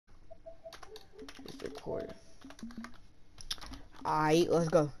recording. Alright, let's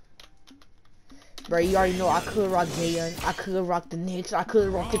go. Bro, you already know I could rock Jayon, I could rock the Knicks, I could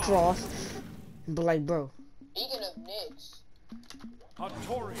rock the Cross. But like, bro. Speaking of Knicks.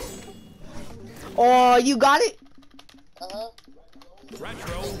 Oh, you got it?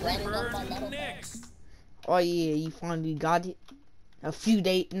 Retro Reaper Knicks. Oh yeah, you finally got it. A few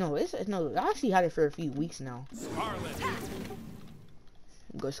days. No, no. I actually had it for a few weeks now. Scarlet.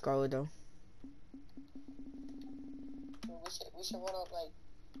 Go Scarlet though. We should run up like,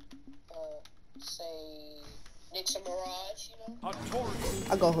 say, Knicks and Mirage, you know?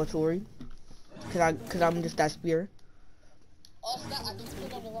 I go Hattori. Cause I'm just that spear. Oh, stop! I keep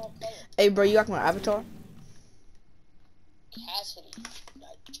putting on the wrong player. Hey, bro, you got my avatar? Cassidy,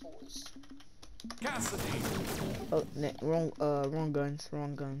 not choice. Cassidy. Oh, wrong guns.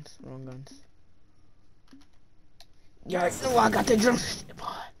 Yeah, no, I got the drums.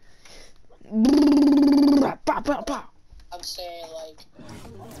 I'm saying like.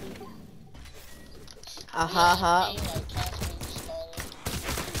 Ha. Like Cassidy, Scarlet.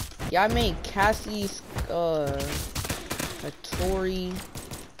 Yeah, I made Cassie, Hattori.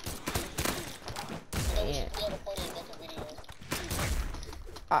 Yeah.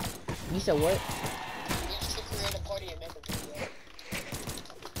 You said what?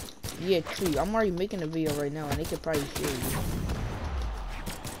 Yeah, true. I'm already making a video right now, and they could probably hear you.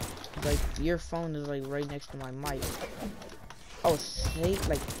 Like, your phone is like right next to my mic. Oh, say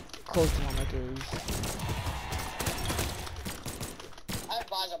like close to my mic at least. I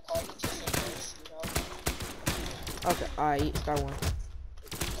advise a party just in case, you know. Okay, alright, start one.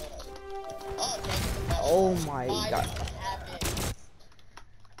 Oh my god.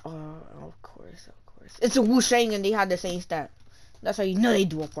 Of course. It's a Wu Shang and they had the same stat. That's how you know they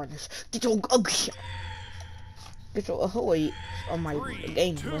do a partners. Get your ugly shit. Get your wait on my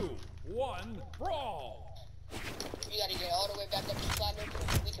game, bro. 3, 2, 1, brawl. You gotta get all the way back up to platinum.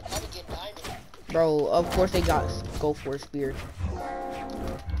 We can probably get diamond. Bro, of course they got go for a spear.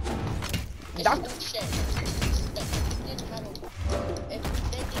 If they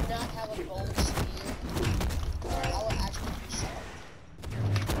did not have a gold spear, I would actually be shocked.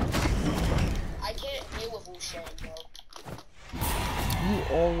 I can't deal with Wu Shang, bro. You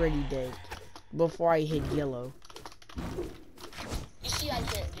already dead before I hit yellow. You see, I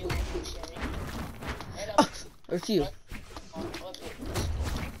can't deal with Wu Shang. It's you.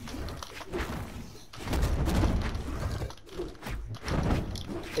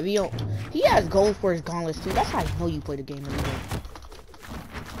 If you don't, he has gold for his gauntlets too. That's how I know you play the game anyway.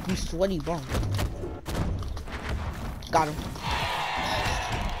 You sweaty bum. Got him.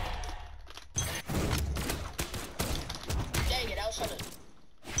 Dang it, I was trying to.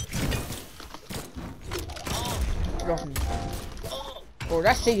 Drop me. Oh,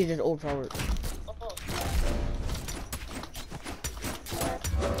 that thing is just overpowered.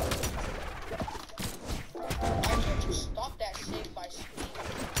 Stop that shit by speed.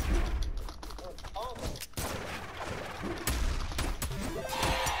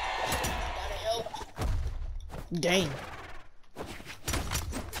 Gotta help. Dang.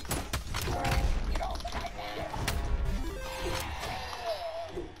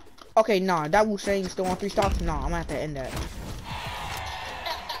 Okay, nah, that Wu Shang still on 3 stocks? Nah, I'm gonna have to end that. You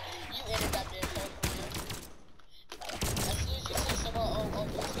ended that damn phone for me. As soon as you see someone on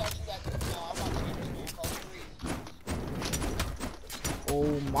 3 stocks, you like, no, I'm not taking this man called 3.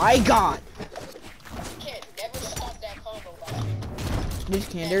 Oh my god! You can't never stop that combo by me. Bitch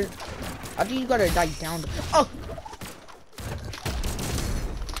Candor. I think you gotta die down. Oh!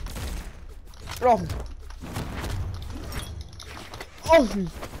 Oh! Oh!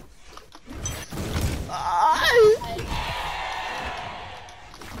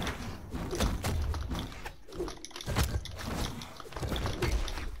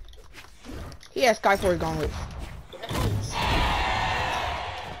 He has Skyforce gauntlets.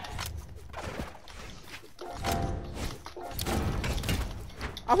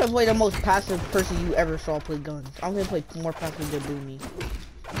 I'm gonna play the most passive person you ever saw play guns. I'm gonna play more passive than Boomy.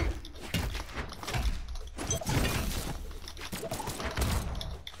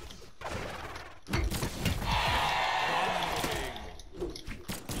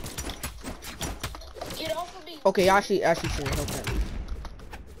 Get off of me! Okay, actually serious. Okay.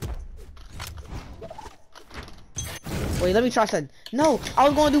 Wait, let me try something. No, I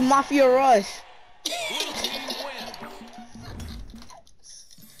was gonna do Mafia Rush.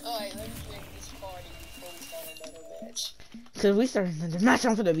 Alright, let me break this party before we start another match. Cause we started another match,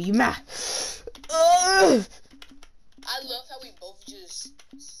 I'm gonna be mad. I love how we both just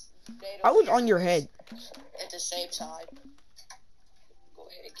I was on your head. at the same time. Go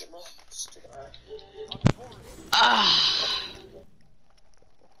ahead and get my stupid.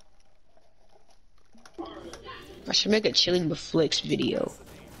 I should make a chilling with flicks video.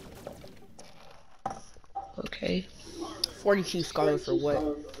 Okay. 42 scholar for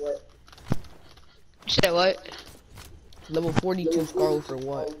what? Say what? Level 42 scholar for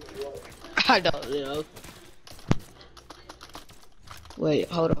what? I don't know. Wait,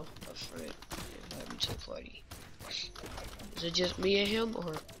 hold on. A friend. Invite me to a party. Is it just me and him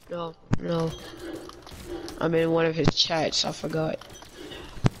or no? No. I'm in one of his chats. I forgot.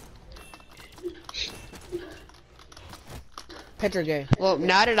 Petra gay. Well,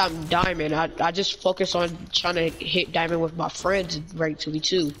 now that I'm diamond, I just focus on trying to hit diamond with my friends and rank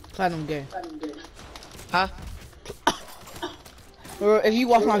 2v2. Platinum gay. Huh? Or if you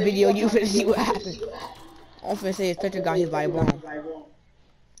watch my video, you finna see what happened. I'm finna say his Petra got hit by a bomb.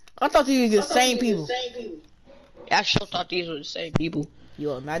 I thought these were the same people. I actually thought these were the same people.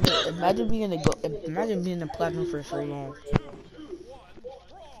 Yo, imagine being a platinum for so long.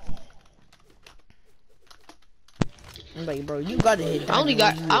 I'm like, bro, you gotta hit. I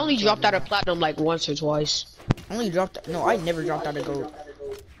only dropped out of platinum like once or twice. No, I never dropped out of gold.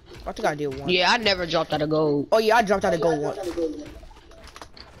 I think I did once. Yeah, I never dropped out of gold. Oh yeah, I dropped out of gold once.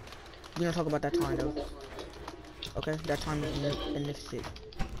 We don't talk about that time though. Okay, that time is magnificent.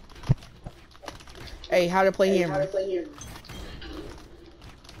 Hey, how to play hammer?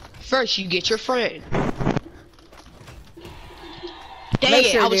 First, you get your friend. Dang Make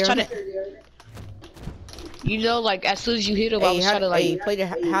it, sure I was they're- trying to. You know, like as soon as you hit him, I was trying to like.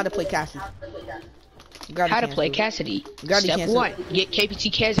 How to play Cassidy. How to play Cassidy. Step 1, get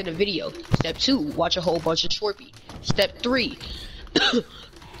KPT Kaz in a video. Step 2, watch a whole bunch of Shorpy. Step 3,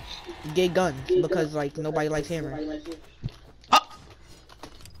 get guns because like nobody likes hammer.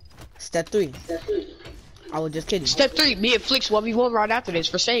 Step 3. I was just kidding. Step 3, me and Flix 1v1 right after this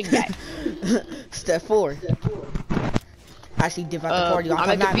for saying that. Step 4. Actually dip out the party.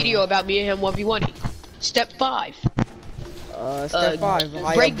 I make a video about me and him 1v1. Step 5. Step 5.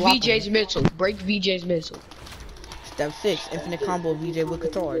 Break VJ's mental. Break VJ's mental. Step 6. Infinite combo VJ with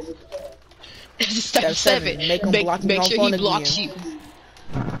guitars. Step 7. Make him block make you sure on he phone blocks again.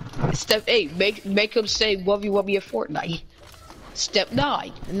 you. Step 8. Make him say 1v1 me at Fortnite. Step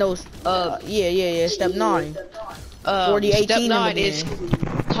 9. No. Yeah. Step 9. 4018 Step 9 in the is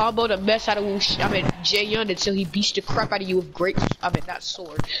combo the mess out of Jay Young until he beats the crap out of you with great. Not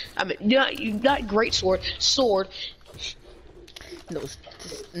sword. Not great sword. Sword.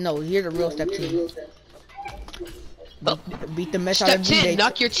 No. Here's the real step 10. Beat the mess out Step of 10. VJ.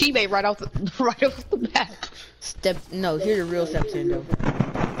 Knock your teammate right off the map. Here's the real step 10 though.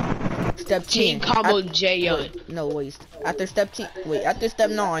 Step 10. Team combo Jay Young. Wait. After step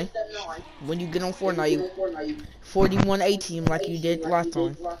 9, when you get on Fortnite, 4118 like you did last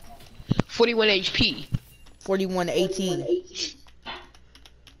time. 41 HP. 4118.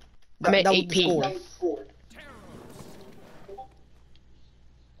 I'm at that was 8 the P. score.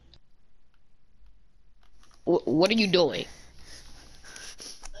 What are you doing?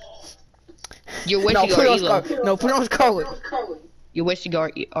 You're No, wasting put our on elo. Scarlet. No, put on Scarlet. You're wasting our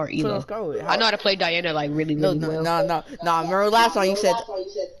Put on elo. Scarlet. I know how to play Diana like really No. well. Remember last time you said.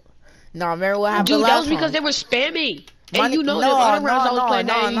 No, remember what happened Dude, last that was time? because they were spamming. My- And you know no, the other rounds I was no, playing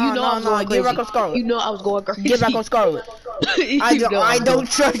no, Diana, no, you know I was no, going get back crazy. on Scarlet. You know I was going crazy. Get back on Scarlet. I don't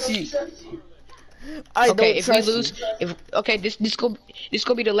trust you. Okay, if we lose, this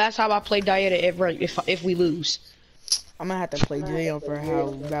gonna be the last time I play Diana ever. If we lose, I'm gonna have to play Jay for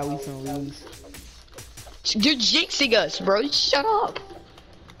how bad we finna lose. you're jinxing us, bro. Shut up.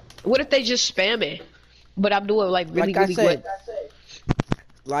 What if they just spam it? But I'm doing like really good.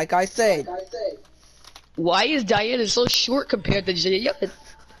 Like I said. Why is Diana so short compared to Jay Young?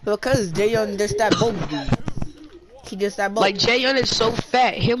 Because Jay just that bulk dude. He just that bulk. Like Jay Young is so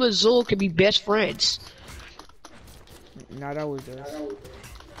fat. Him and Zul can be best friends. Nah, that was just.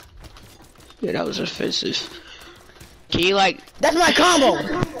 Yeah, that was offensive. Can you like? That's my combo.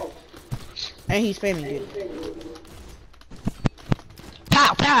 And he's spamming it.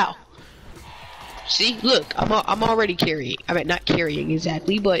 Pow pow. See, look, I'm already carrying. I mean, not carrying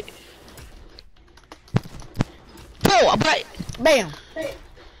exactly, but. Oh, but. Bam. I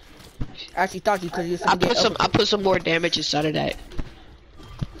actually thought you could use. I put some more damage inside of that.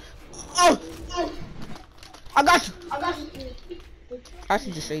 Oh! I got you. I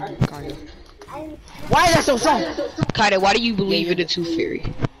should just say you, kinda. Why is that so strong? Kinda, why do you believe in the Tooth Fairy?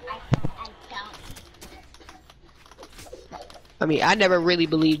 I mean, I never really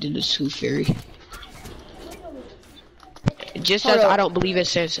believed in the Tooth Fairy. Just as I don't believe in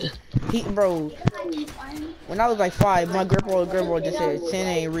Sansa. Bro. When I was like 5, my grandpa just said Santa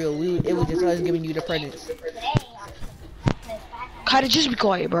ain't real. It was just us giving you the presents. Kinda just be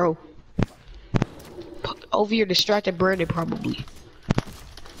quiet, bro. Over here distracted Brandon probably.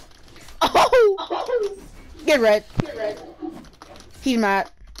 Oh! Get red. He's mad.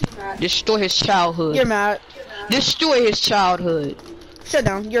 Destroy his childhood. You're mad. Destroy his childhood. Shut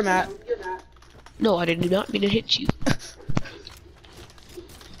down. You're mad. No, I did not mean to hit you.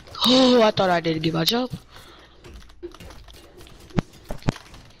 Oh, I thought I didn't get my jump.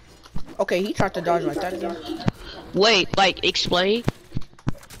 Okay, he tried to dodge like that again. Wait, like, explain?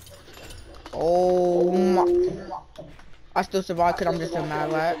 Oh my. I still survived because I'm just a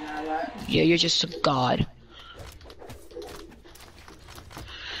mad lad. Yeah, you're just a god.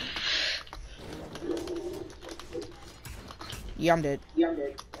 Yeah, I'm dead.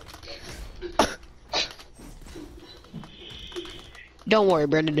 Don't worry,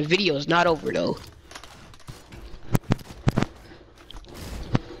 Brandon, the video is not over though.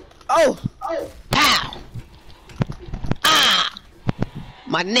 Oh! Pow! Ah!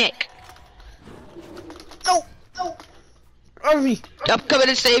 My neck. No! No! Over me! I'm coming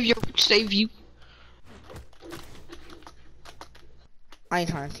to save you. Save you. I ain't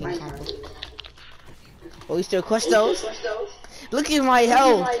trying to team combo. Oh, we still clutch those? Look at my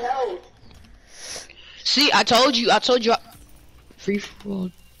health! See, I told you. Free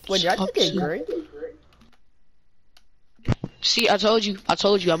fall. Wait, did I just get great? See, I told you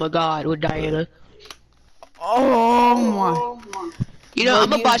I'm a god with Diana. Oh my. You know, I'm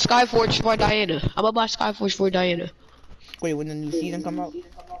gonna buy Skyforge for Diana. Wait, when the new season come out?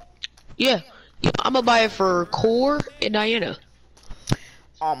 Yeah, I'm gonna buy it for Core and Diana.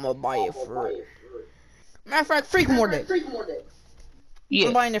 I'm gonna buy it for... Matter of fact, Freak More Day. Yeah.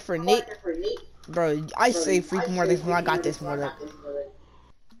 I'm buying it for Nate. Bro, I say Freak More Day when I got this more day.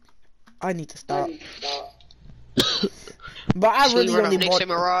 I need to stop. But I really only bought...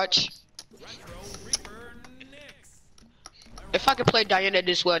 Mirage. If I could play Diana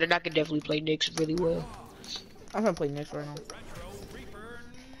this well, then I could definitely play Nyx really well. I'm gonna play Nyx right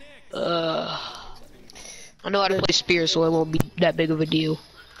now. I know how to play Spear, so it won't be that big of a deal.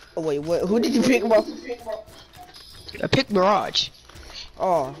 Oh wait, what? Who did you pick about? I picked Mirage.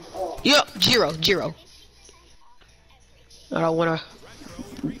 Oh. Yep, Jiro. I don't wanna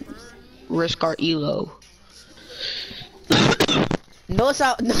risk our elo. Notice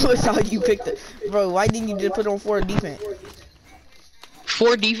how you picked it. Bro, why didn't you just put on 4 defense?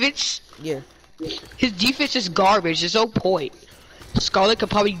 4 defense? Yeah. His defense is garbage, there's no point. Scarlet could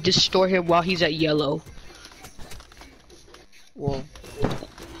probably destroy him while he's at yellow. Well.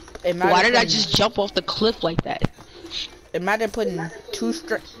 Why did I just jump off the cliff like that? Imagine putting 2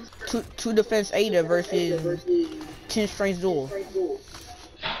 defense Ada versus 10 strength duel.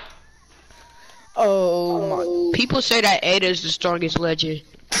 Oh my. People say that Ada is the strongest legend.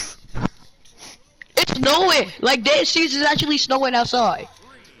 It's snowing! Like Dead Seas is actually snowing outside.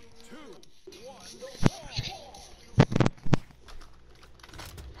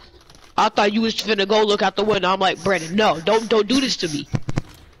 I thought you was finna go look out the window. I'm like, Brandon, no, don't do this to me.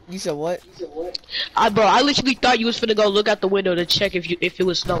 You said what? Bro, I literally thought you was finna go look out the window to check if it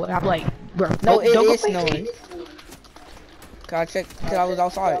was snowing. I'm like, bro, no, it don't is snowing. Can I check? Cause I was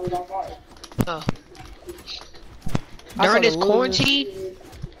outside. Oh. During this quarantine,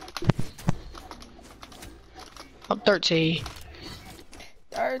 I'm 13.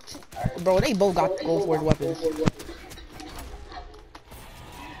 13. Bro, they both got Gold Force weapons.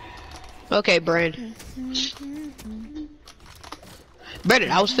 Okay, Brandon.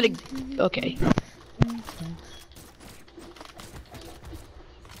 Brandon, I was finna. Okay.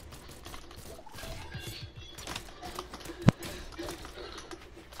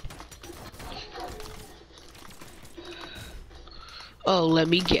 Oh, let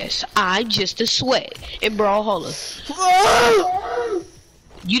me guess. I'm just a sweat in Brawlhalla.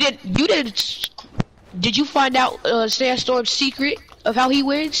 You didn't. Did you find out Sandstorm's secret of how he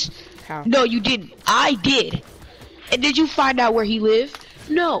wins? How? No, you didn't. I did. And did you find out where he lived?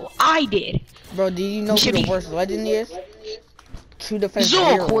 No, I did. Bro, do you know who the worst legend is? 2 defense Zoro,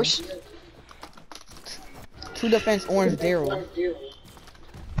 Daryl. of course. 2 defense Orange Daryl.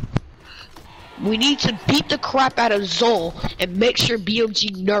 We need to beat the crap out of Zol and make sure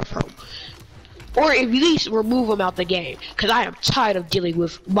BMG nerf him. Or at least remove him out the game. Cause I am tired of dealing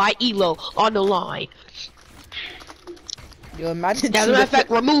with my elo on the line. Yo, imagine As a matter of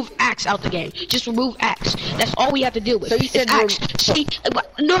fact, remove Axe out the game. Just remove Axe. That's all we have to deal with. So you said Axe. See,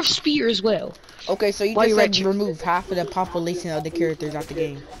 nerf Spear as well. Okay, so you just said remove half of the population of the characters out the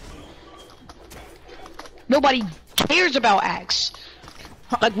game. Nobody cares about Axe.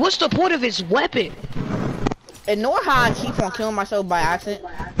 Like, what's the point of his weapon? Ignore how I keep on killing myself by accident.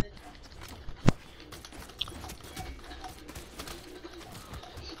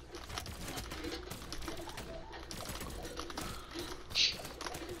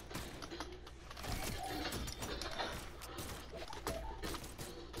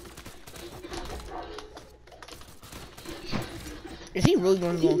 Is he really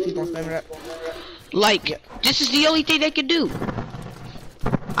going to keep on spamming that? Like, this is the only thing they can do.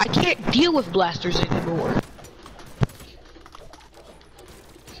 I can't deal with blasters anymore.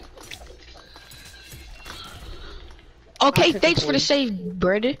 Okay, thanks for the save,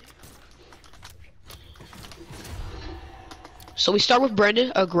 Brandon. So we start with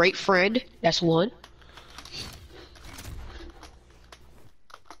Brandon, a great friend. That's one.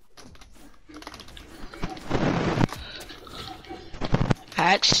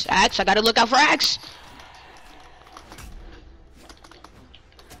 Axe, I gotta look out for Axe.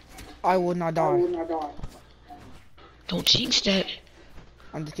 I will not die. Don't jinx that.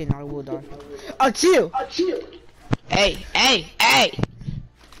 I'm just kidding, I will die. Oh, chill! Hey!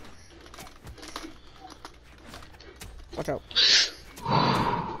 Watch out.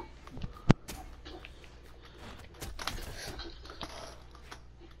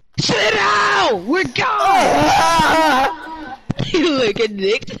 Sit down! We're gone! Look at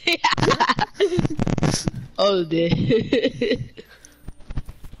Nick. Oh, dude.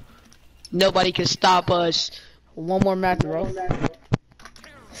 Nobody can stop us. One more match, bro.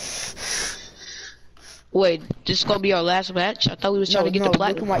 Wait, this is gonna be our last match? I thought we was trying to get the look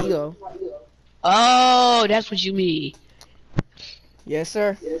platinum. at my ego. Oh, that's what you mean. Yes,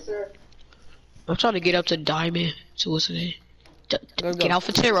 sir. I'm trying to get up to diamond. So what's the name? Get out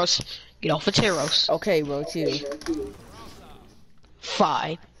for Teros. Get off for Teros. Okay, bro, chill.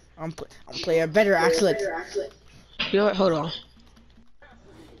 Fine. I'm playing a better Axlet. You know what? Hold on.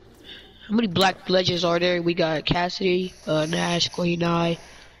 How many black legends are there? We got Cassidy, Nash, Queen Eye,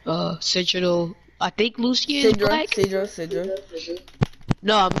 Sentinel. I think Lucy is black. Sidra.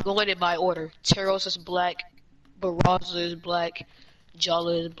 No, I'm going in my order. Teros is black, Barraza is black,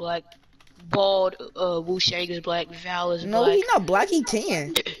 Jala is black, Bald, Wu Shang is black, Val is black. No, he's not black, he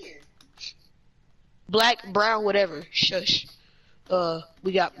tan. Black, brown, whatever. Shush.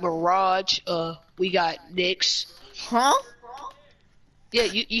 We got Mirage, we got Nyx. Huh? Yeah,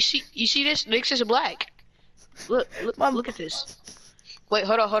 you see this? Nyx is black. Look at this. Wait,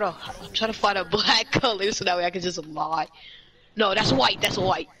 hold on. I'm trying to find a black color so that way I can just lie. No, that's white.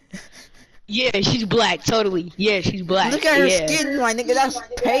 Yeah, she's black, totally. Yeah, she's black. Look at her skin, my nigga. That's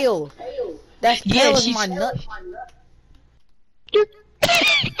pale. That's pale as my nut.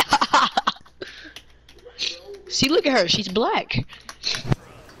 See, look at her. She's black.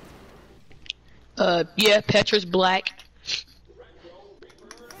 Yeah, Petra's black.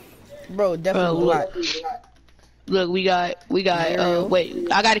 Bro, definitely black. Look, we got, wait,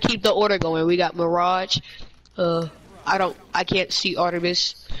 I gotta keep the order going. We got Mirage, I can't see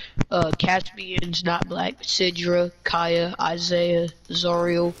Artemis, Caspian's not black, Sidra, Kaya, Isaiah,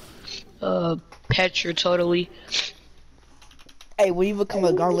 Zoriel, Petra, totally. Hey, will you become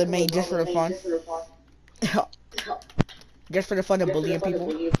a gauntlet main just for the fun? Just for the fun of bullying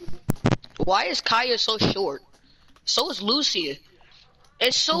people? Why is Kaya so short? So is Lucia.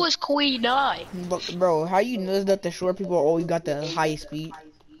 And so is Queen Eye. Bro, how you know that the short people always got the highest speed?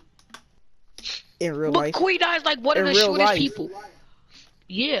 In real life. But Queen Eye is like one of the shortest people.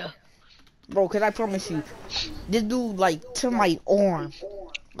 Yeah. Bro, cause I promise you, this dude like to my arm.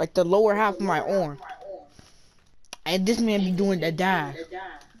 Like the lower half of my arm. And this man be doing the dash.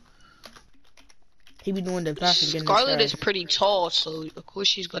 He be doing the fast again. Scarlet is pretty tall, so of course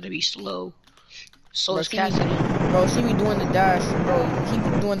she's gonna be slow. So is Cassidy. Bro, she be doing the dash, bro. He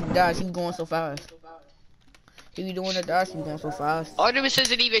be doing the dash, he be going so fast. He be doing the dash, he be going so fast. Artemis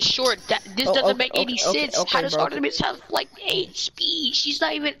isn't even short. This doesn't make any sense. How does Artemis have like 8 speed? She's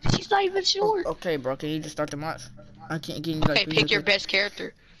not even short. Okay, bro, can you just start the match? I can't get you like. Okay, pick your best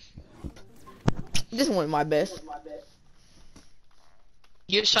character. This one my best.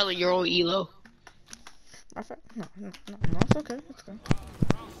 You're selling your own elo. No, it's okay. It's okay.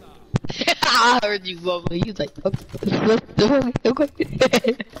 I heard you, Bubba. He was like,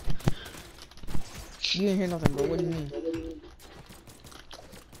 okay. You didn't hear nothing, bro. What do you mean?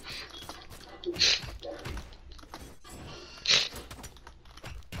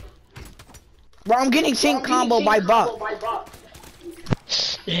 Bro, I'm getting chain combo by bot.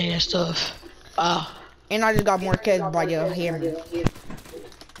 Yeah, that's tough. And I just got more kills by the hammer.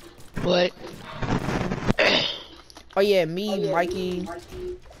 What? Oh yeah, me and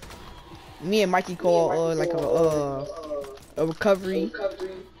Mikey call like a recovery,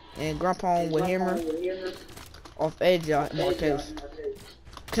 and Grandpa with hammer. off edge, Marquez.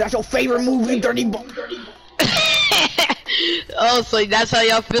 Cause that's your favorite move, you dirty ball. Oh, so that's how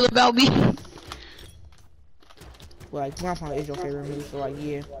y'all feel about me? Like, ground pound is your favorite move, so like,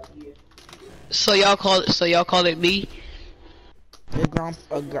 yeah. So y'all call it me? The ground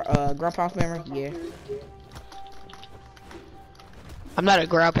pound spammer, yeah. I'm not a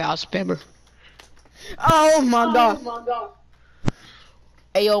ground pound spammer. Oh my god.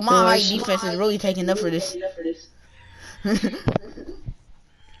 Hey yo, my high defense is really taking up for this.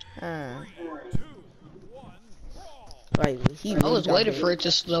 Like, he really I was waiting got for it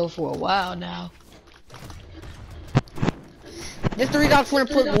to slow for a while now. This $3 want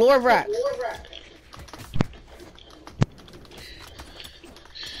to put lore racks.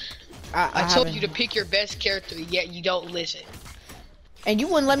 I told you to pick your best character, yet you don't listen. And you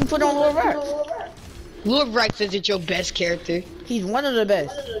wouldn't let me put on lore racks. Lord Rex isn't your best character. He's one of the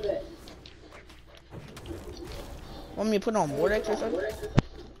best. Want me to put on Vortex or something?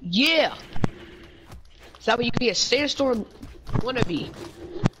 Yeah. Is that what you can be a Sandstorm wannabe?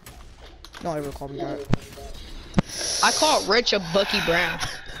 Don't ever call me that. I call Wrench a Bucky Brown.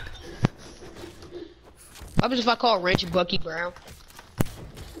 What happens if I call Wrench Bucky Brown?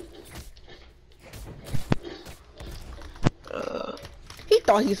 He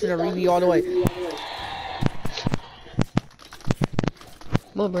thought he was gonna read me all the way.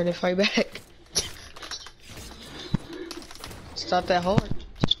 Come on, Brandon, fight back. It's not that hard.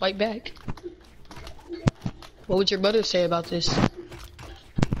 Just fight back. What would your mother say about this?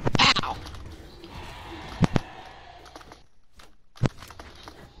 Ow!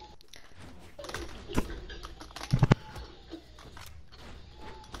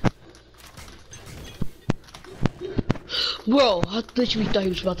 Bro, I literally thought he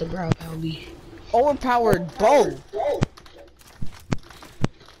was about to ground pound me. Overpowered bow.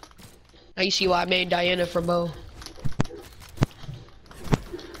 Now you see why I made Diana for Bo.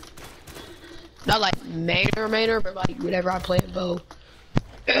 Not like mainer, but like whenever I play a Bo.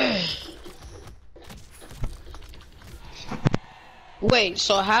 Wait,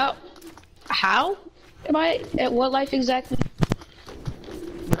 so how am I at what life exactly?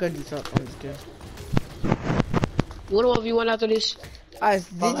 Because you suck. I'm just kidding. What of you want after this? Did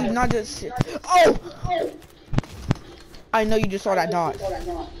you not just? Oh! I know you just saw that dot.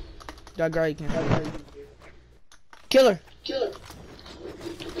 That guy can. Killer.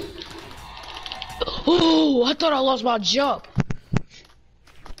 Oh, I thought I lost my jump.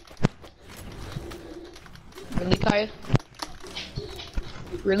 Really, Kaya?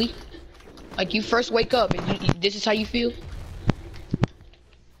 Really? Like you first wake up and you this is how you feel?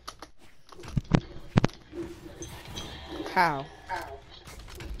 How?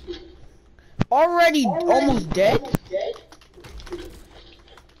 Already almost dead?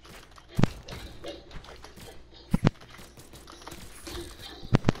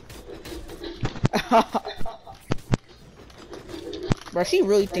 Bro, she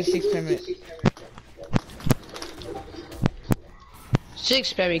really thinks 6 minutes.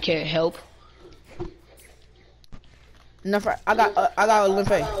 6 Perry can't help. Enough. I got a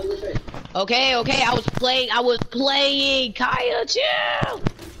limp. Okay, I was playing, Kaya, chill!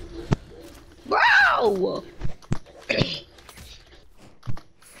 Bro!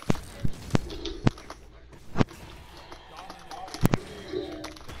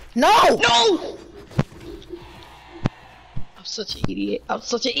 No! No! I'm such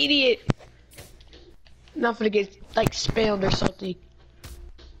an idiot. Not gonna get, like, spammed or something.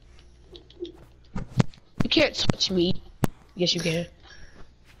 You can't touch me. Yes, you can.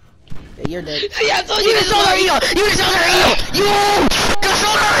 Yeah, you're dead. Yeah, I told you to shoulder heal! You shoulder heal! You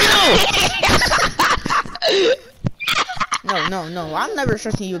No. I'm never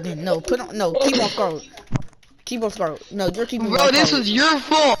trusting you again. No, keep on Scarlet. Keep on Scarlet. No, you're keeping on Bro, this Scarlet. was your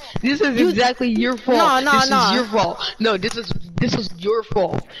fault. This is exactly your fault. No. This is your fault. No, this was your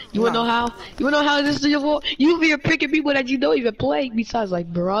fault. You wanna know how? You wanna know how this is your fault? You over here picking people that you don't even play, besides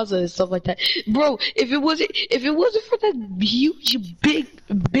like Barraza and stuff like that. Bro, if it wasn't for that huge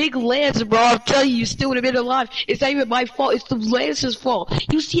big lance, bro, I'm telling you still would have been alive. It's not even my fault, it's the lance's fault.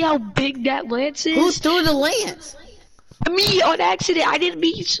 You see how big that lance is? Who threw the lance? Me on accident, I didn't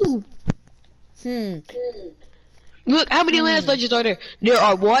mean to. Look, how many lance legends are there? There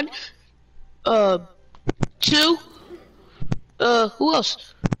are 1, 2, who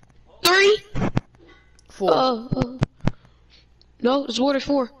else? 3? 4. No, there's more than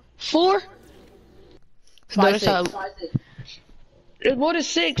 4. 4? 5, 6. There's more than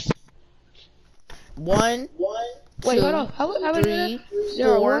 6. 1. Wait, hold on. How many? 3,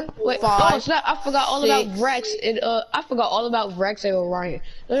 4, 5. Oh, snap! I forgot all about Rex and I forgot all about Rex and Orion.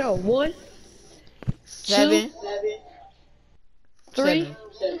 There are 1, 7, 3,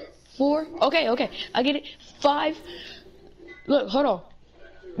 4. Okay, I get it. 5. Look, hold on.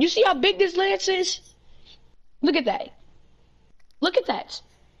 You see how big this lance is? Look at that. Look at that.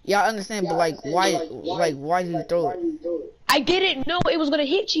 Yeah, I understand, but like, why did you throw it? I didn't know it was gonna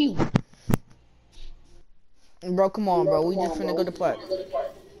hit you. Bro, come on, bro. We just finna go to plat.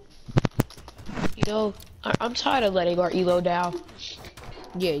 You know, I'm tired of letting our elo down.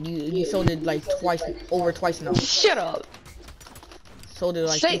 Yeah, you sold it like over twice now. Shut up. Sold it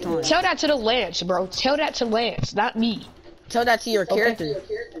like 2 times. Tell that to the Lance, bro. Tell that to Lance, not me. Tell that to your character.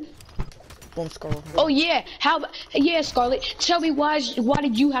 Boom, Scarlet. Oh yeah, yeah, Scarlet. Tell me why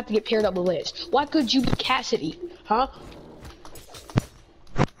did you have to get paired up with Lance? Why could you be Cassidy? Huh?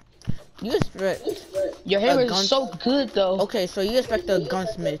 You expect Your hammer is so good though. Okay, so you expect the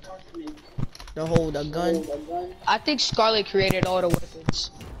gunsmith to hold a gun? I think Scarlet created all the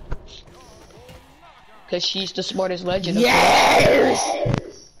weapons. Cause she's the smartest legend. Yes!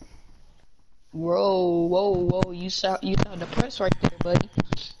 Whoa, you sound depressed right there, buddy.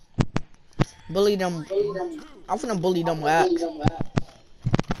 Bully them. I'm finna bully them with axe.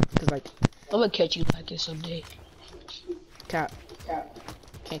 Cause like, I'm gonna catch you like it someday. Cap.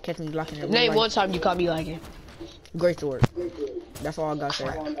 Can't catch me blocking it. Name one time you caught me like it. Great sword. That's all I gotta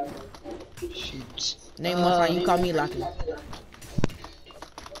say. Shoot. Name one time you caught me locking.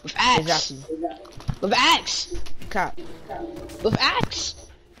 With axe. Exactly. With axe. Cap. With axe.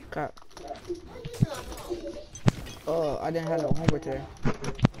 Cap. Oh, I didn't have no homework today.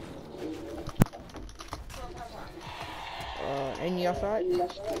 Ain't you outside?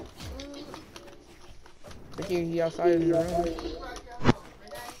 But you outside in the room?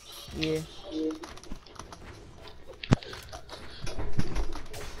 Yeah.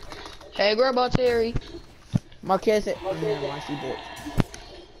 Hey, Grandma Terry. My kids said, never mind, she did.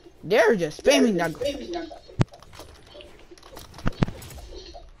 They're just spamming that.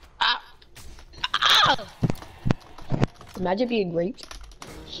 Ah! Imagine being raped.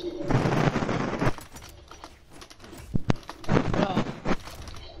 Oh.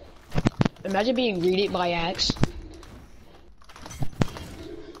 Imagine being greeted by axe.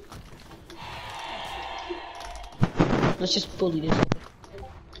 Let's just bully this.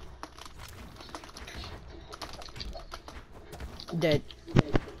 Dead.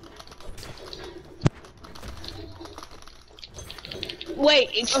 Wait,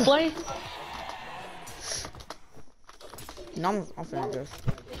 explain. No, I'm finna just.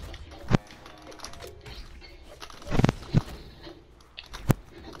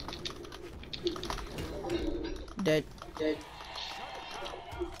 Dead.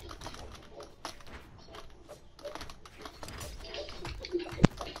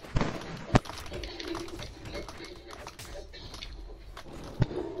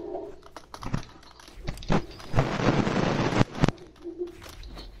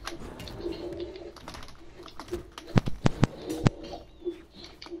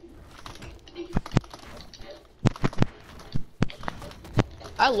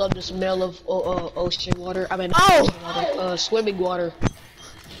 I love the smell of ocean water. I mean, Oh! ocean water, swimming water.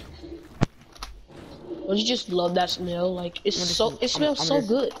 Don't you just love that smell? Like it smells so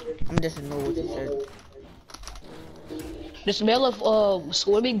good. I'm just ignoring what you said. The smell of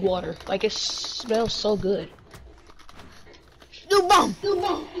swimming water, like it smells so good. You bum!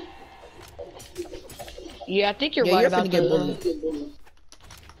 Yeah, I think you're Yeah, right you're about finna get bullied.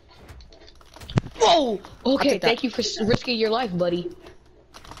 Whoa! Okay, that. thank you for risking your life, buddy.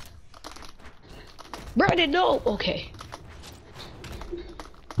 Brandon, no! Okay.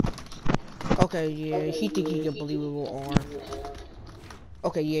 Okay, yeah, he think he can believable arm.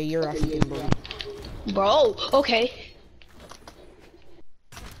 Okay, yeah, you're actually getting bullied. Bro, okay.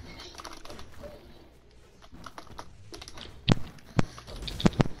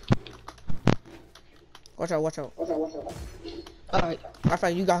 Watch out, watch out. Alright.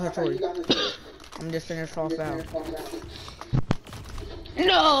 Alright, you got her, Tori. I'm just finished off out.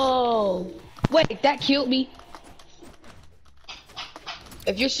 No! Wait, that killed me.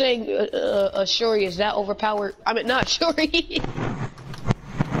 If you're saying Shuri is that overpowered, I mean not Shuri. You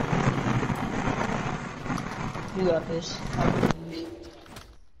got this.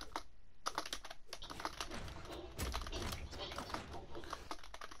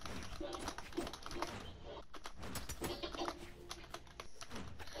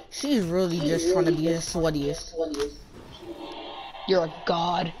 She's really just trying to be the sweatiest. You're a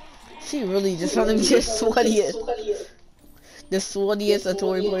god. She really just trying to be the sweatiest. The sweatiest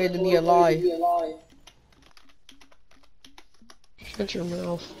Atari player to be alive. Shut your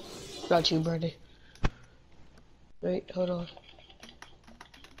mouth. Got you, Brady. Wait, hold on.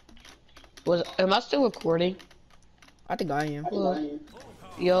 Am I still recording? I think I am.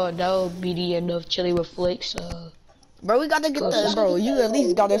 Yo, that would be the end of Chili with Flakes. Bro, we gotta get the bro. You at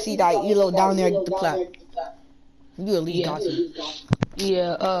least gotta see that Elo down there at the plat. You at least got to.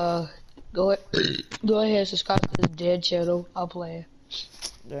 Yeah. Go ahead, subscribe to the Dead channel. I'll play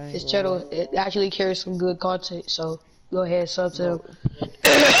it. His channel it actually carries some good content, so go ahead, sub to him.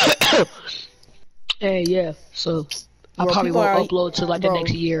 Hey, yeah. So I probably won't upload till like the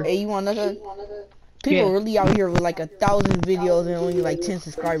next year. Hey, you want another? People really out here with like 1,000 videos and only like 10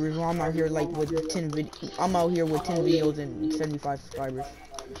 subscribers. Well, I'm out here like with I'm out here with 10 videos and 75 subscribers.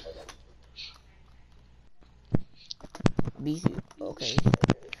 BC. Okay.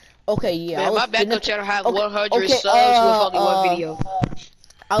 Okay, yeah. Man, my backup channel had 100 subs with only one video.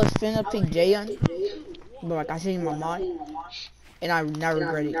 I was finna pick Jayon, but like I changed my mind, and I now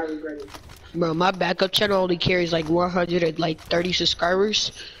regret it. Bro, my backup channel only carries like 130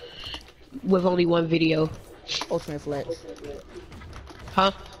 subscribers with only one video. Ultimate Flex.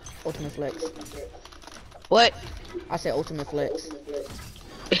 Huh? Ultimate Flex. What? I said Ultimate Flex.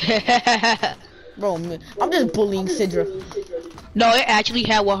 Bro, man, I'm just bullying Sidra. No, it actually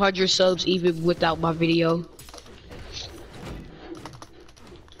had 100 subs even without my video.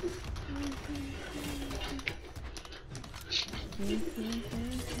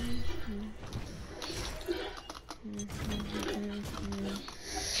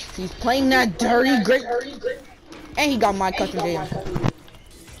 He's playing that dirty great, and he got my custom game.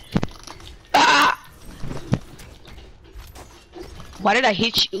 Ah! Why did I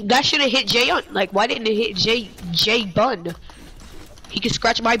hit you? That should have hit Jay on. Like, why didn't it hit Jay Bun? He can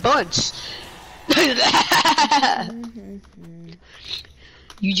scratch my buns.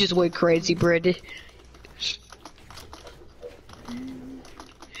 You just went crazy, Brandon.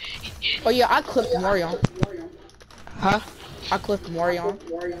 Oh yeah, I clipped Marion. Huh? I clipped Marion.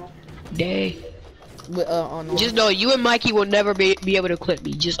 Dang. With, just know you and Mikey will never be able to clip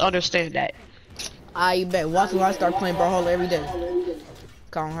me. Just understand that. I bet. Watch when I start playing Brawlhalla every day.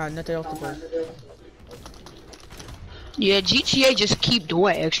 Cause I don't have nothing else to play. Yeah, GTA just keep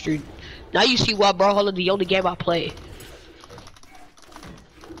doing extra. Now you see why Brawlhalla the only game I play.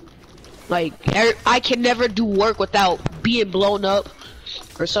 Like, I can never do work without being blown up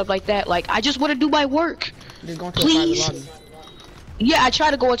or something like that. Like, I just want to do my work. Just going to a private lobby. Yeah, I try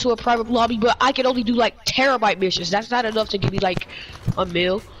to go into a private lobby, but I can only do like terabyte missions. That's not enough to give me like a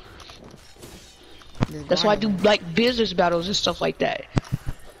meal. That's why I do like business battles and stuff like that.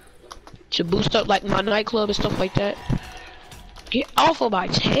 To boost up like my nightclub and stuff like that. Get off of my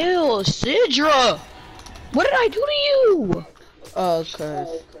tail, Sidra! What did I do to you? Cause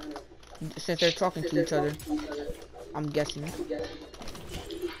since they're talking to each other, I'm guessing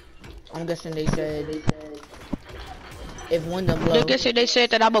they said if one of them blow. I'm guessing they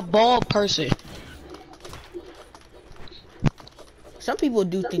said that I'm a bald person. Some people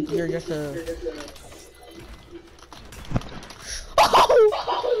do think you're just a.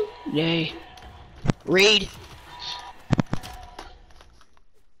 Yay. Read.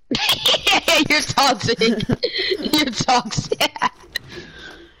 You're toxic. You're toxic.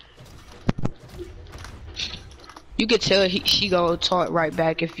 You could tell she gonna talk right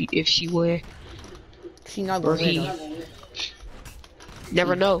back if she win. She not gonna win.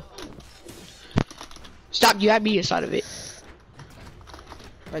 Never know. Stop, you had me inside of it.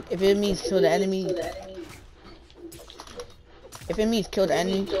 Like if it means kill the enemy. If it means kill the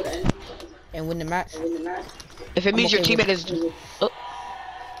enemy and win the match. If it means your teammate is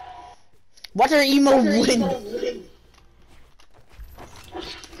watch her emo win.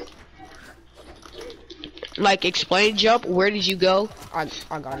 Like explain jump, where did you go? I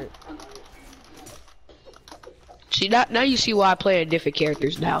got it. See now you see why I play different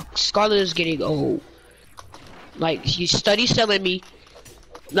characters now. Scarlet is getting old. Like you study selling me.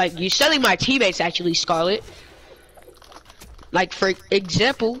 Like you selling my teammates actually, Scarlet. Like for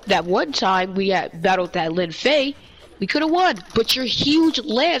example, that one time we had battled that Lin Fei, we could have won, but your huge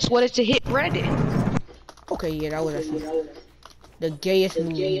lance wanted to hit Brandon. Okay, yeah, that was actually the gayest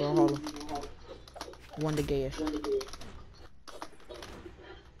move in Brawlhalla. One the gayest.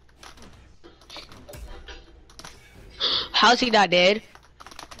 How's he not dead?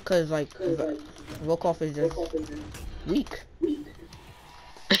 Cause like Volkov is just weak.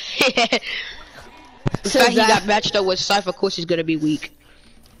 The fact he got matched up with Cypher, of course he's gonna be weak.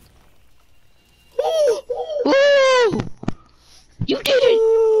 Woo! You did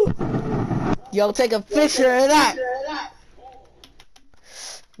it! Yo, take a picture of that.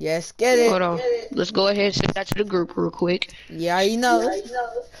 Yes, get it. Hold on. Let's go ahead and send that to the group real quick. Yeah, you know.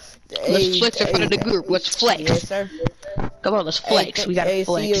 Let's flex in front of the group. Let's flex. Yes, sir. Come on, let's flex. We gotta Hey,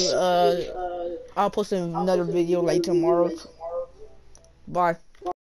 see you. flex. I'll post another video like tomorrow. Bye.